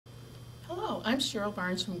Hello, I'm Cheryl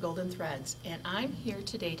Barnes from Golden Threads, and I'm here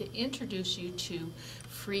today to introduce you to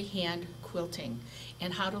freehand quilting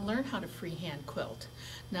and how to learn how to freehand quilt.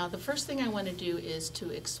 Now, the first thing I want to do is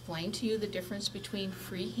to explain to you the difference between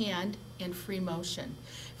freehand and free motion.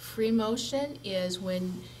 Free motion is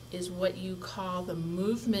what you call the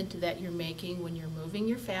movement that you're making when you're moving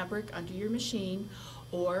your fabric under your machine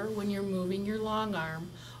or when you're moving your long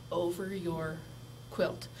arm over your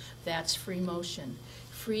quilt. That's free motion.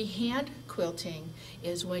 Freehand quilting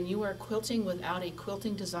is when you are quilting without a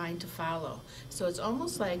quilting design to follow. So it's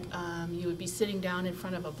almost like you would be sitting down in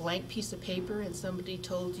front of a blank piece of paper and somebody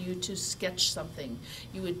told you to sketch something.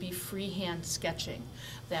 You would be freehand sketching.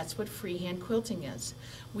 That's what freehand quilting is.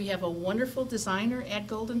 We have a wonderful designer at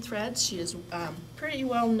Golden Threads. She is pretty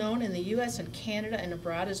well known in the U.S. and Canada and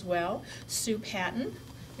abroad as well, Sue Patton.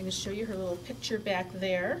 I'm going to show you her little picture back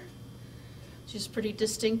there. She's pretty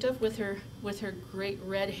distinctive with her great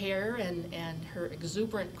red hair and her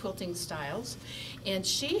exuberant quilting styles. And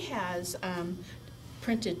she has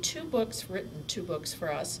written two books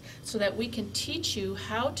for us so that we can teach you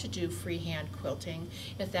how to do freehand quilting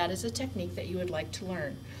if that is a technique that you would like to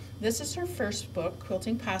learn. This is her first book,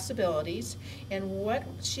 Quilting Possibilities, and what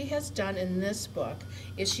she has done in this book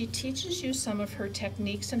is she teaches you some of her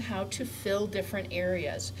techniques and how to fill different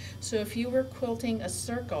areas. So if you were quilting a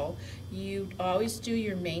circle, you always do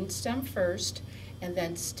your main stem first and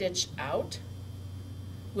then stitch out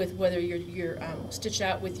with whether you're stitch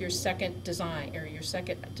out with your second design or your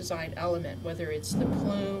second design element, whether it's the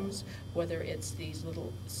plumes, whether it's these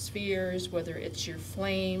little spheres, whether it's your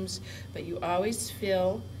flames, but you always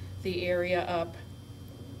fill the area up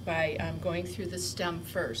by going through the stem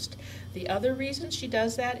first. The other reason she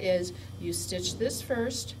does that is you stitch this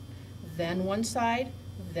first, then one side,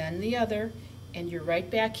 then the other, and you're right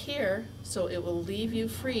back here, so it will leave you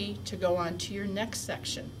free to go on to your next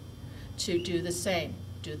section to do the same.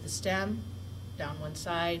 Do the stem, down one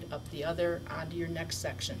side, up the other, onto your next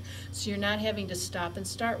section. So you're not having to stop and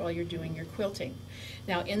start while you're doing your quilting.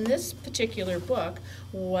 Now in this particular book,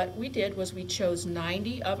 what we did was we chose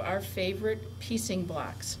 90 of our favorite piecing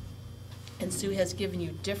blocks. And Sue has given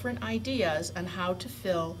you different ideas on how to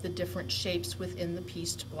fill the different shapes within the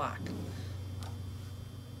pieced block.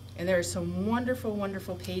 And there are some wonderful,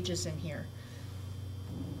 wonderful pages in here.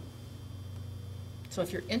 So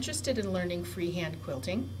if you're interested in learning freehand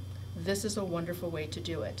quilting, this is a wonderful way to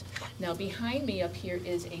do it. Now behind me up here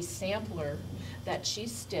is a sampler that she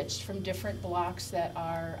stitched from different blocks that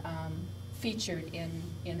are featured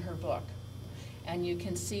in her book. And you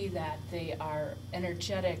can see that they are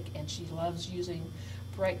energetic and she loves using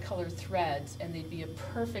bright colored threads, and they'd be a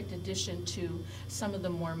perfect addition to some of the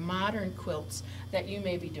more modern quilts that you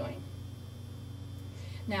may be doing.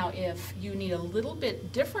 Now, if you need a little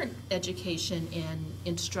bit different education and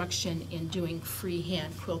instruction in doing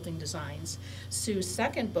freehand quilting designs, Sue's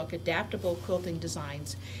second book, Adaptable Quilting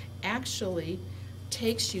Designs, actually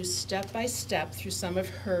takes you step by step through some of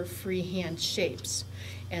her freehand shapes.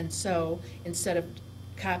 And so instead of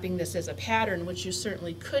copying this as a pattern, which you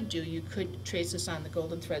certainly could do, you could trace this on the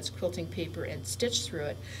Golden Threads quilting paper and stitch through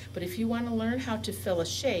it. But if you want to learn how to fill a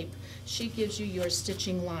shape, she gives you your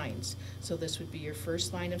stitching lines. So this would be your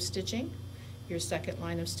first line of stitching, your second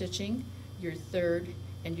line of stitching, your third,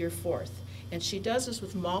 and your fourth. And she does this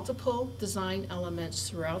with multiple design elements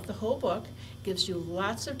throughout the whole book, gives you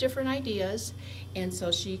lots of different ideas, and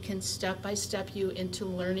so she can step by step you into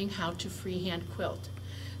learning how to freehand quilt.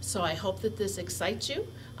 So I hope that this excites you,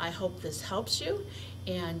 I hope this helps you,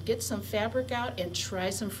 and get some fabric out and try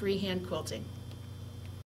some freehand quilting.